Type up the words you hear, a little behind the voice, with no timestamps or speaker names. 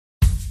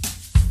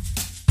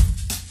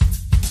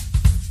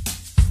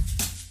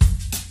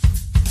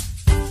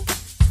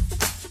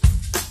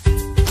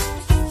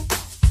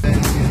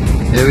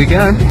Here we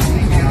go.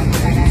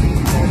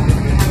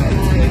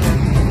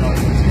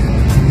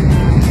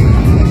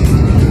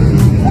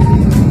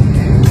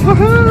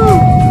 Woohoo!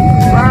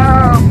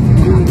 Wow!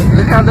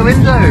 Look out the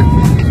window.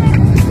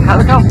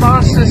 Look how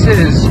fast this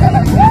is.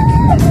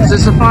 Is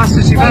this the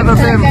fastest you've ever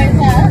been?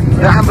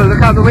 Amber,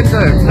 look out the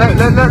window. Look,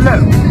 look, look,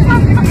 look.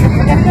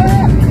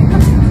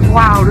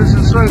 Wow, this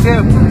is so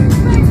good.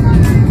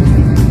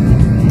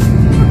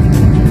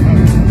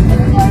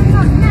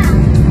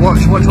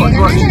 Watch, watch, watch,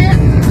 watch.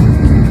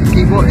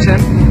 Keep watching.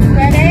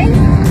 Ready?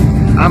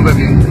 Amber,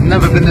 you've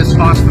never been this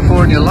fast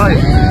before in your life.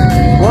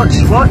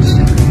 Watch, watch.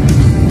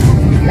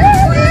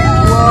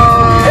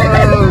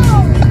 Whoa!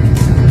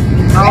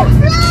 How?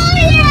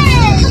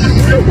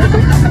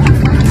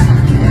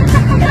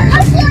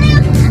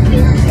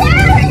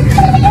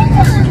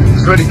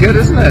 It's really good,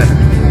 isn't it?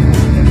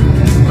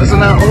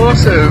 Isn't that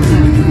awesome?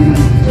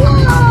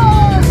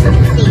 Whoa!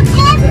 See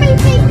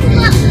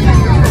everything up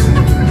there.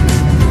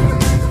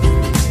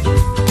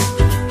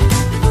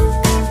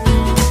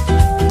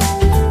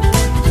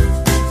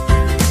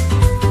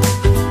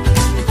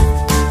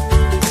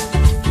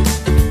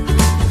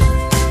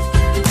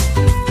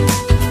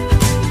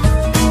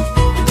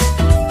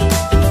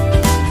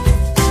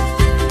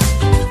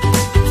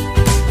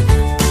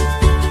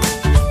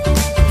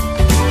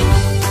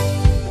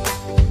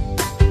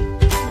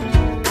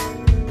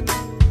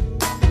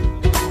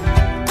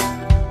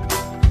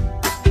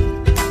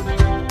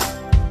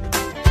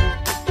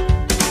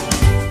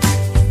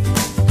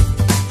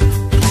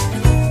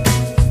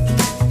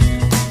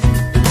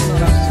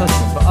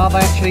 Are they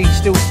actually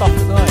still soft at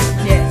the moment?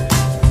 Yeah.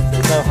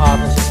 There's no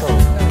hardness at all?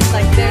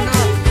 Like they're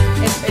not,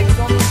 it's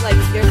almost like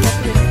they're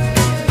sucking it.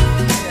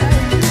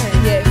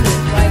 Yeah, so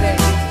it's why they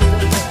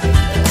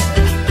everything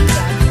is bigger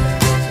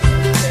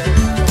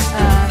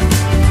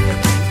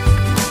than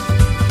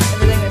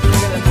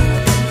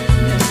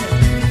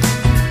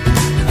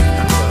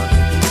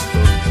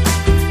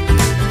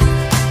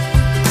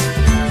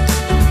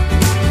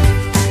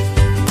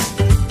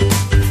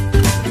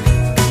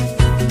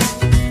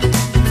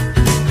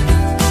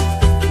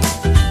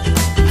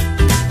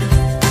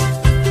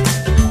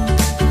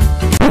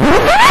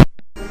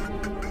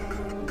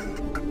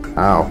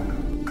Ow.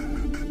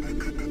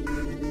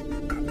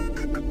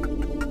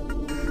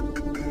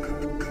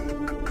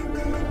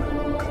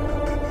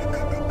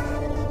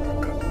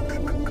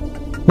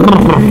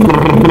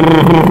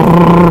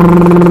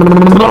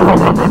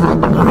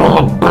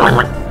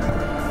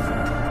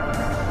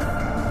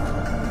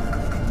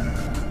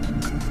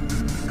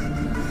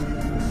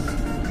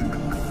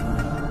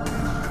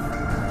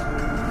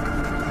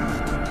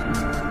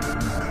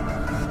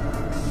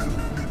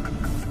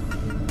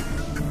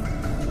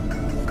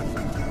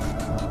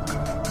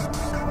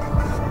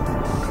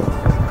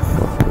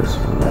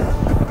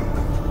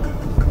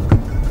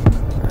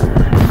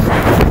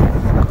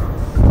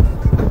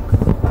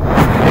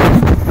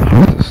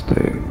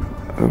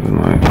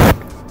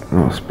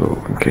 Hospital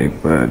in Cape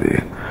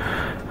Verde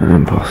and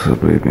then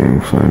possibly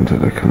being flown to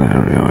the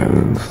Canary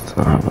Islands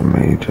to have a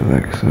major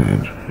leg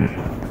surgery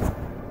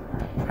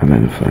and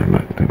then flown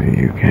back to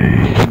the UK.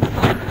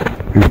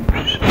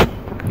 Oops.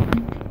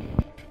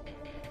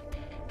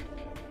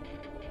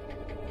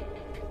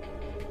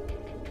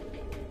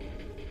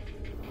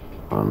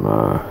 I'm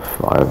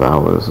 5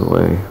 hours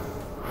away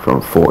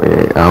from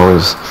 48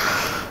 hours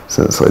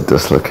since I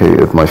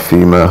dislocated my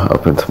femur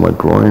up into my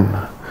groin.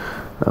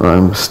 And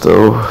I'm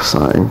still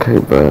sat in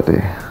Cape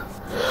Verde.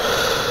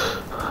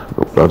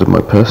 Got blood in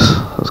my piss,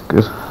 that's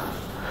good.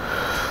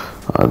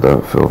 I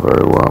don't feel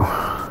very well.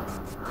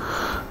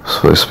 I'm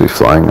supposed to be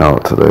flying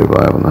out today,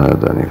 but I haven't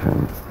heard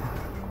anything.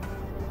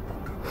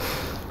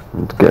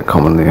 And to get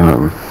commonly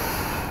home.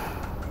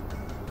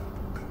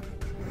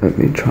 Let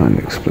me try and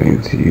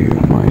explain to you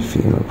my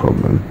femur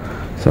problem.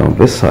 So on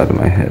this side of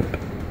my hip,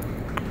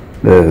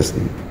 there's,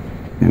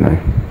 you know,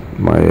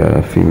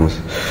 my femur's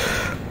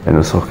in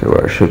a socket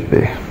where it should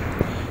be.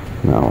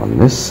 Now on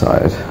this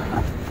side,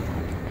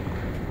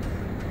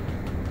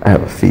 I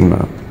have a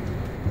femur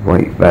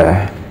right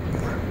there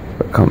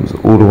that comes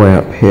all the way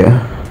up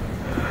here.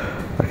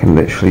 I can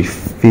literally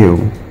feel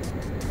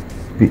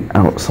the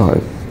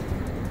outside.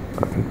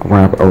 I can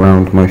grab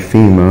around my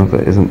femur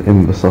that isn't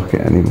in the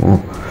socket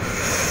anymore.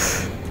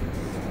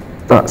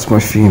 That's my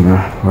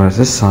femur. Whereas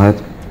this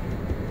side,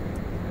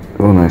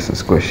 all nice and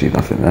squishy,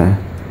 nothing there.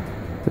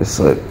 This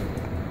side,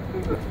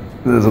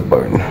 there's a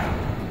bone.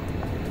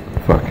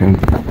 Fucking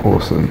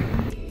awesome.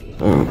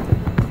 So,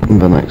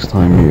 the next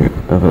time you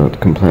ever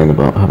complain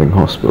about having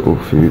hospital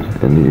food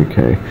in the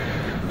UK,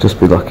 just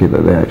be lucky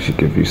that they actually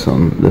give you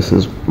some. This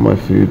is my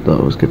food that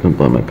I was given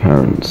by my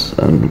parents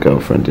and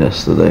girlfriend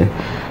yesterday.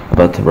 I've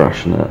had to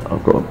ration it.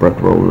 I've got a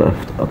bread roll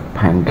left, a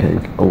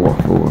pancake, a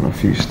waffle and a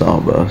few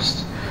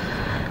Starbursts.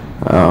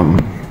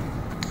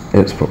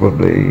 It's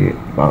probably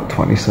about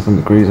 27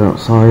 degrees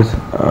outside.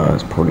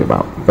 It's probably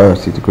about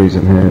 30 degrees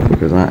in here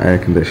because that air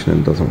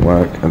conditioning doesn't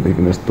work, and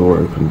leaving this door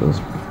open does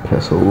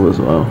piss all as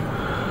well.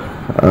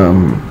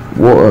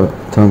 Water,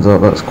 turns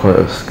out that's quite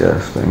a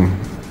scarce thing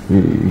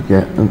you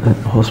get in the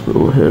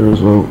hospital here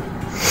as well.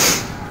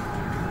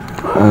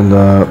 And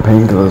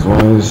painkillers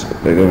wise,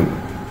 they don't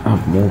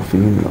have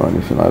morphine or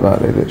anything like that.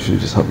 They literally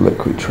just have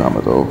liquid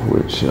tramadol,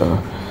 which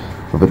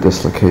with a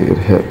dislocated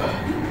hip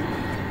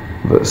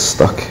that's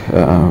stuck,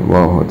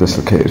 well, a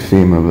dislocated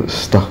femur that's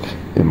stuck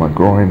in my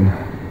groin,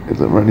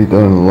 isn't really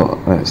doing a lot.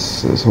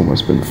 It's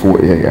almost been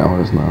 48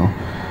 hours now,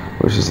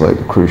 which is like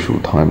the crucial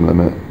time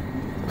limit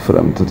for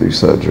them to do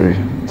surgery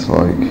to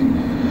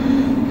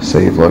like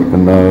save like the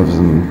nerves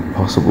and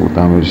possible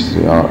damage to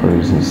the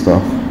arteries and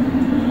stuff.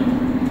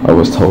 I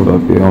was told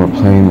I'd be on a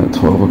plane at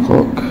 12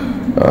 o'clock.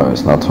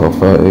 It's now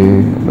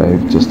 12:30, and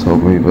they've just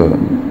told me that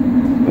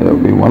it'll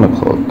be 1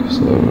 o'clock,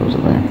 so I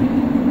don't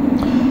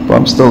know. But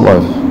I'm still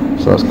alive,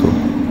 so that's cool.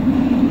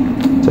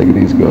 Take it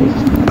easy, guys.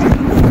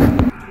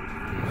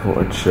 Thought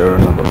I'd share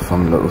another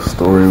fun little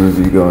story with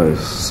you guys.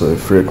 So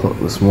 3 o'clock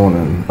this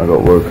morning, I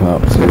got woken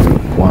up to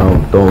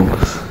wild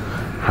dogs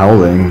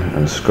howling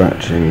and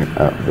scratching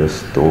at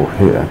this door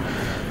here.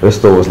 This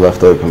door was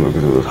left open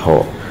because it was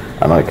hot,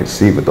 and I could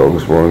see the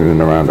dogs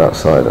roaming around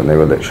outside, and they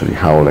were literally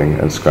howling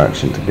and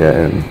scratching to get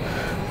in.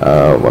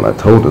 When I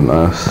told the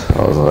nurse,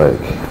 I was like,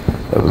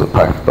 there was a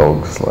pack of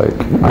dogs like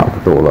out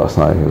the door last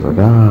night. He was like,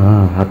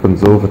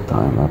 happens all the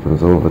time,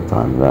 happens all the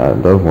time.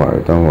 Don't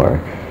worry, don't worry.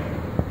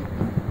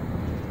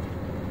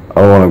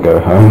 I want to go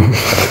home.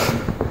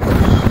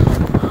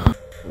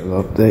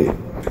 Little update.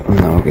 I'm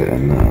now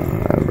getting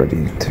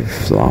ready to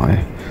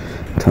fly.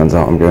 Turns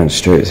out I'm going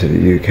straight to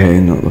the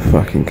UK, not the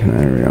fucking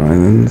Canary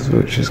Islands,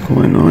 which is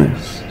quite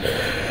nice.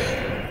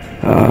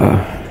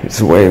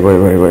 It's way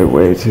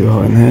too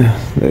hot in here.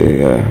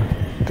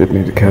 They did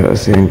me the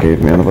courtesy and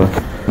gave me another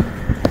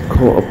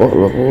quarter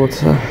bottle of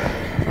water.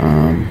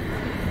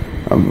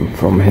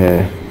 From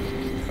here,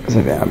 there's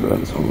the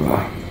ambulance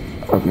over.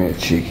 Have me a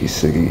cheeky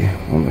ciggy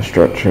on the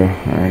stretcher,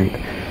 right?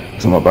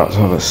 Because I'm about to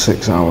have a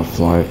 6-hour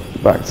flight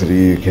back to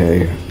the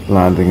UK,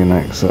 landing in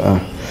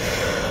Exeter,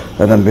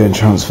 and then being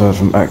transferred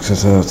from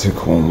Exeter to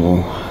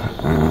Cornwall.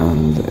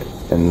 And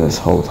in this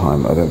whole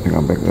time, I don't think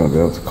I'm going to be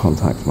able to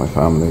contact my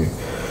family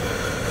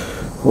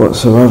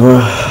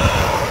whatsoever,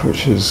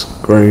 which is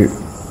great,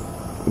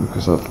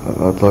 because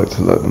I'd like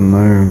to let them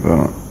know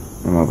that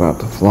I'm about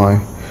to fly,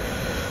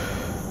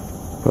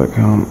 but I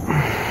can't.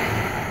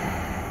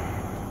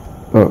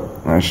 But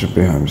I should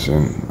be home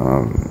soon.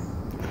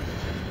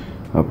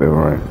 I'll be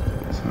alright.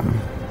 So,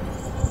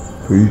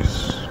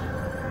 peace.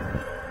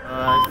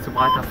 Zu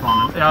weiter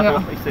vorne. Ja, Ja.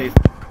 doch, ich sehe es.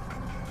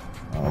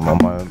 I'm on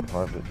my own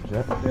private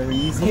jet. Very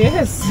easy.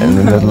 Yes. In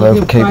the middle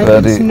of Cape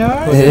Private Verde.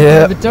 nurse, Yeah.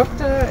 private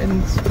doctor,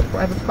 and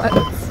private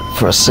pilots.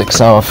 For a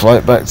 6-hour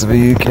flight back to the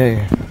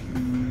UK.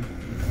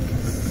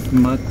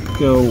 Might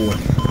go.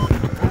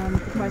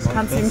 Guck mal, ich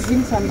kann es im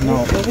Hintern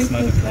No, so it's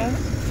not. richtig,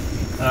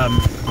 ja.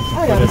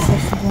 Ah ja, das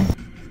ist super.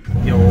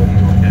 Jo,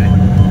 okay.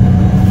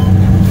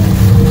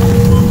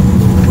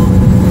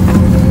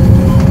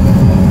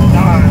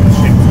 Ah,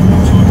 shit.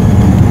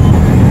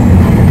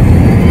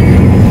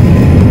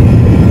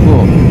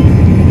 Cool.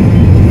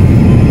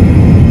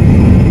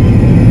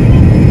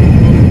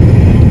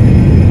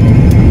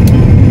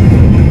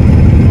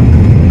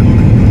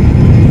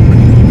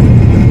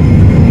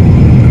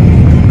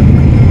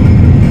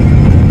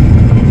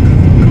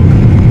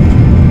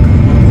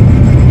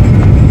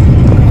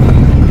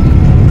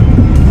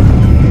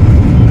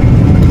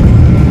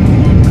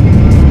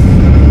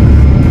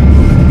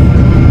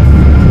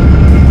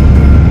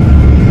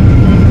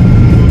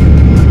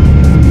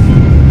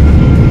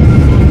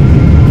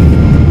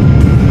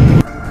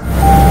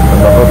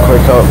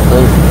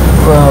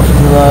 We'll have to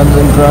land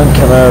in Gran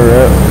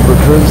Canaria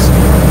because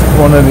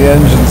one of the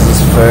engines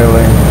is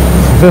failing.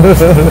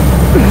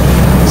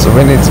 So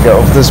we need to get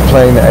off this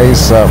plane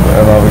ASAP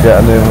and either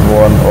get a new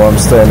one or I'm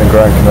staying in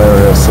Gran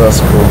Canaria, so that's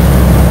cool.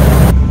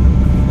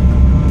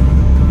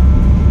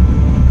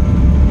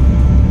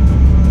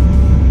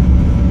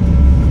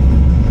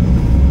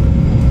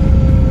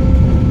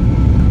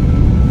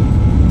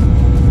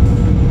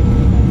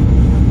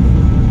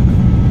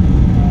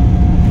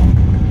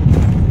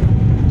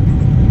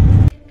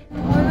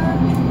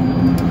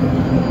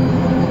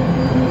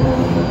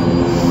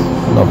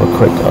 Another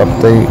quick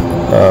update,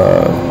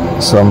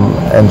 some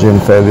engine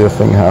failure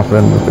thing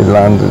happened. We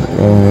landed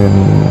in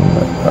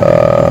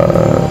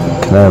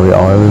Canary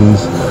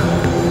Islands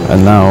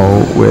and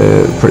now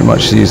we're pretty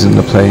much using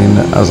the plane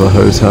as a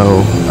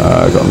hotel.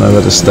 Got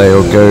nowhere to stay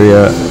or go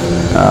yet,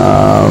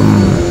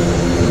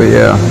 but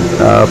yeah,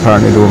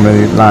 apparently the woman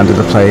who landed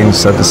the plane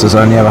said this has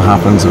only ever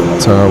happened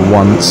to her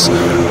once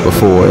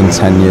before in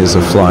 10 years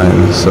of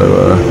flying, so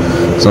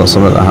it's not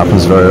something that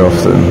happens very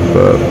often.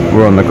 But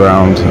we're on the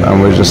ground and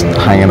we're just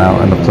hanging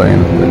out in the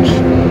plane, which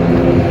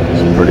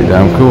is pretty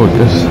damn cool, I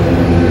guess.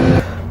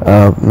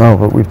 No,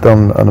 but we've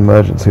done an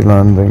emergency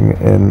landing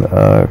in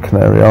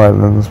Canary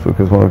Islands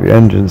because one of the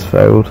engines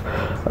failed.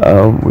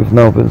 We've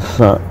now been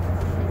sat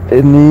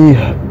in the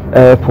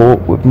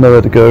airport with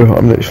nowhere to go.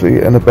 I'm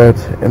literally in a bed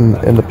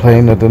in the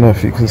plane. I don't know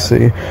if you can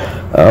see.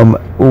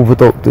 All the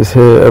doctors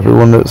here,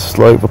 everyone that's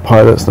like the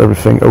pilots and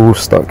everything, are all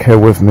stuck here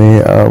with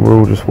me. We're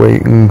all just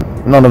waiting.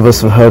 None of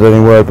us have heard any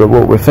word, but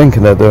what we're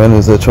thinking they're doing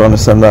is they're trying to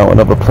send out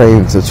another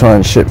plane to try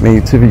and ship me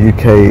to the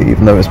UK,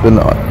 even though it's been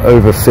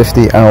over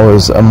 50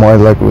 hours and my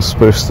leg was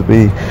supposed to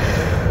be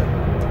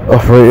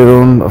operated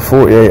on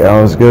 48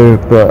 hours ago.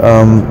 But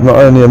not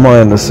only am I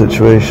in this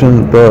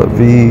situation, but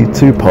the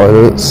 2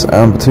 pilots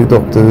and the 2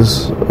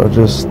 doctors are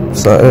just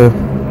sat here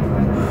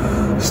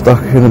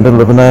stuck in the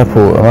middle of an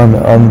airport. And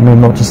I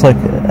mean not just like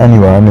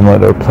anywhere, I mean like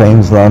there are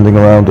planes landing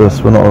around us.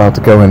 We're not allowed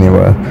to go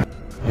anywhere.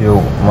 Yo,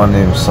 my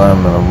name's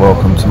Simon and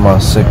welcome to my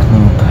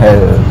second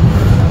pair.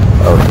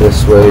 Out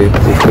this way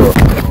we've got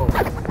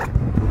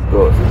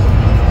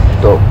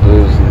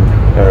doctors and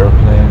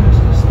aeroplanes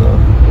and stuff.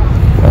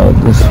 Out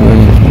this way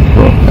we've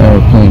got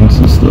aeroplanes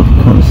and stuff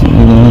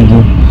constantly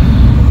landing.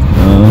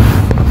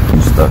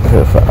 I'm stuck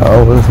here for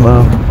hours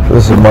now.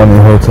 This is my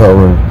new hotel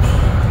room.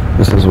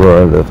 This is where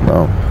I live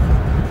now.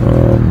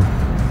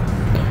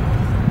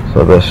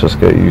 So let's just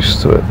get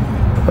used to it.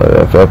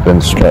 I've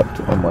been strapped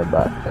on my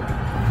back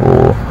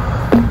for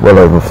well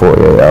over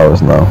 48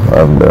 hours now. I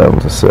haven't been able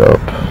to sit up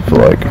for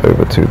like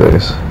over 2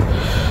 days.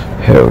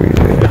 Hell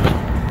yeah.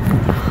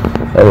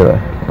 Anyway,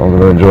 I'm going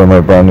to enjoy my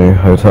brand new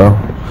hotel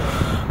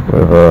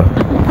with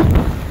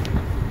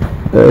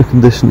air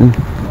conditioning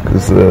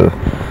because the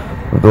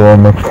door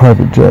on my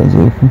private jet is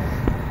open.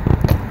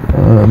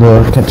 And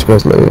I'll catch you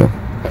guys later.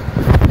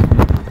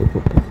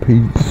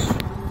 Peace.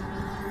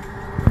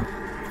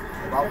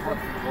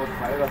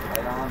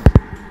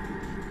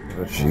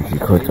 A cheeky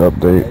quick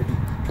update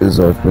is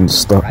I've been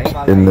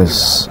stuck in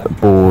this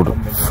board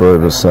for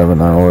over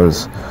 7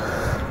 hours,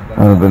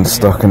 and I've been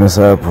stuck in this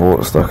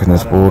airport, stuck in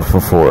this board for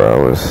 4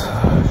 hours,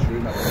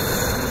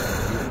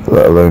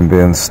 let alone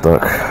being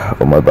stuck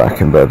on my back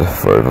in bed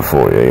for over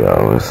 48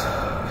 hours.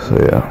 So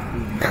yeah,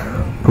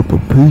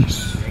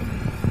 peace.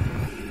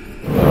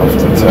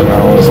 After 10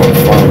 hours I'm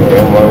finally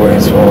on my way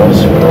to our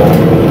hospital.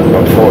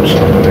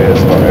 Unfortunately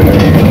it's not in the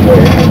UK,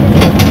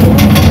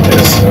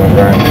 it's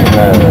Gran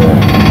Canaria.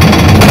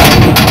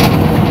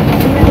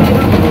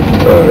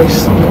 But at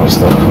least I'm not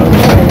stuck on a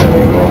plane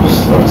anymore,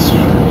 so that's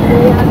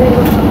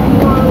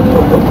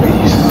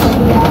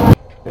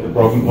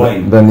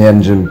good. Then the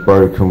engine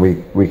broke and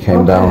we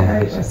came down.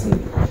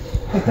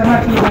 Estaba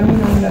aquí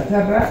camino a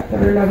Inglaterra,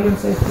 pero el avión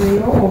se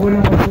estrelló, o bueno,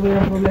 no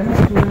tuvieron problemas,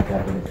 tuvieron que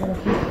aterrizar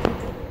aquí.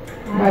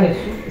 Vale,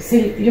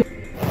 sí, yo...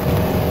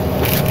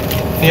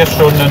 4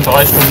 Stunden,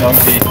 3 Stunden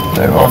irgendwie.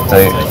 They will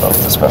update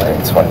after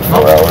spending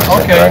 24 hours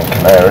in Gran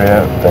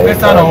Canaria. They've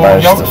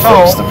managed to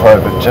fix the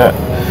private jet.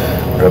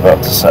 We're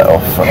about to set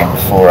off for another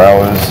 4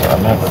 hours.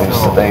 I'm heavily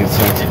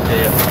sedated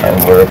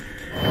and we're...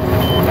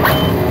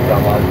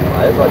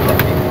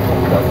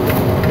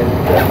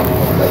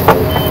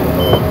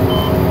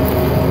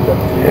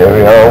 Here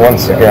we are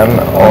once again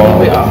on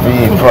the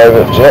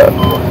private jet.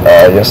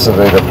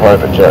 Yesterday the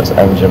private jet's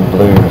engine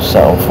blew,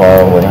 set on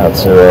fire, and we had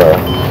to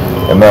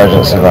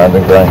emergency land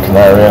in Gran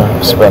Canaria.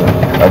 Spent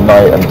a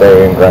night and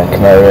day in Gran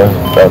Canaria,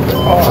 but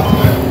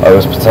I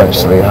was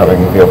potentially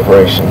having the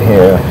operation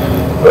here.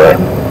 But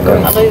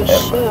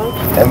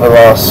in the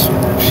last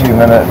few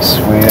minutes,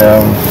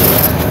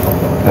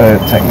 the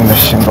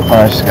technician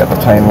managed to get the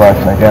plane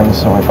working again,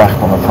 so we're back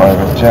on the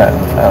private jet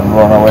and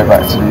we're on our way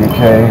back to the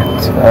UK,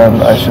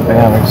 and I should be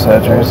having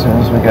surgery as soon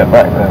as we get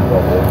back there.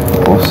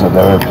 Also,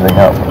 they're opening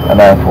up an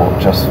airport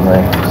just for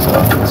me, so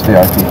this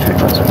VIP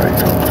treatment's pretty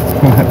cool.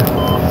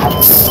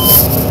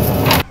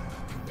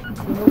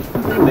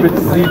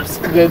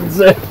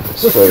 Betriebsgrenze.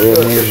 It's very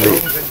unusual.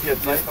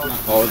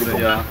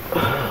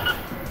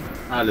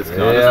 Alles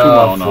klar, das tun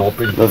wir auch noch.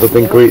 Never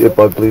been greeted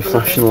by blue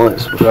flashing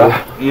lights before.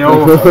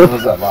 Jo,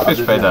 bis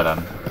später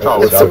dann.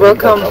 Ciao. So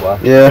welcome.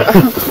 Yeah,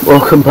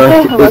 welcome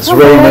back. It's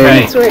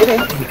raining. It's raining.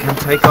 You can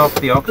take off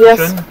the oxygen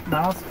Yes.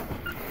 now.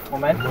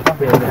 Moment.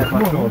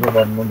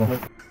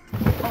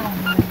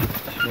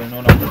 Ich will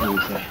nur noch eine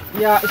Dusche.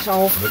 Ja, ich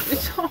auch.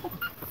 Ich auch.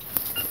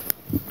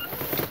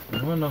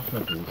 Nur noch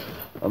eine Dusche.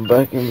 I'm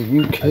back in the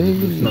UK.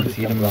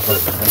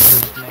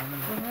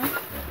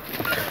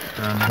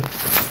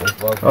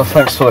 Oh,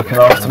 thanks for looking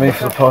after me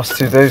for the past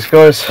 2 days,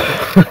 guys.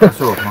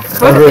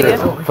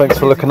 Thanks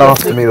for looking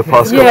after me the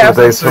past couple of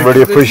days. I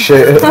really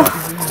appreciate it.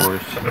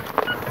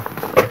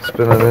 It's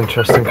been an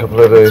interesting couple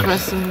of days.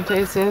 Interesting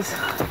days, yes.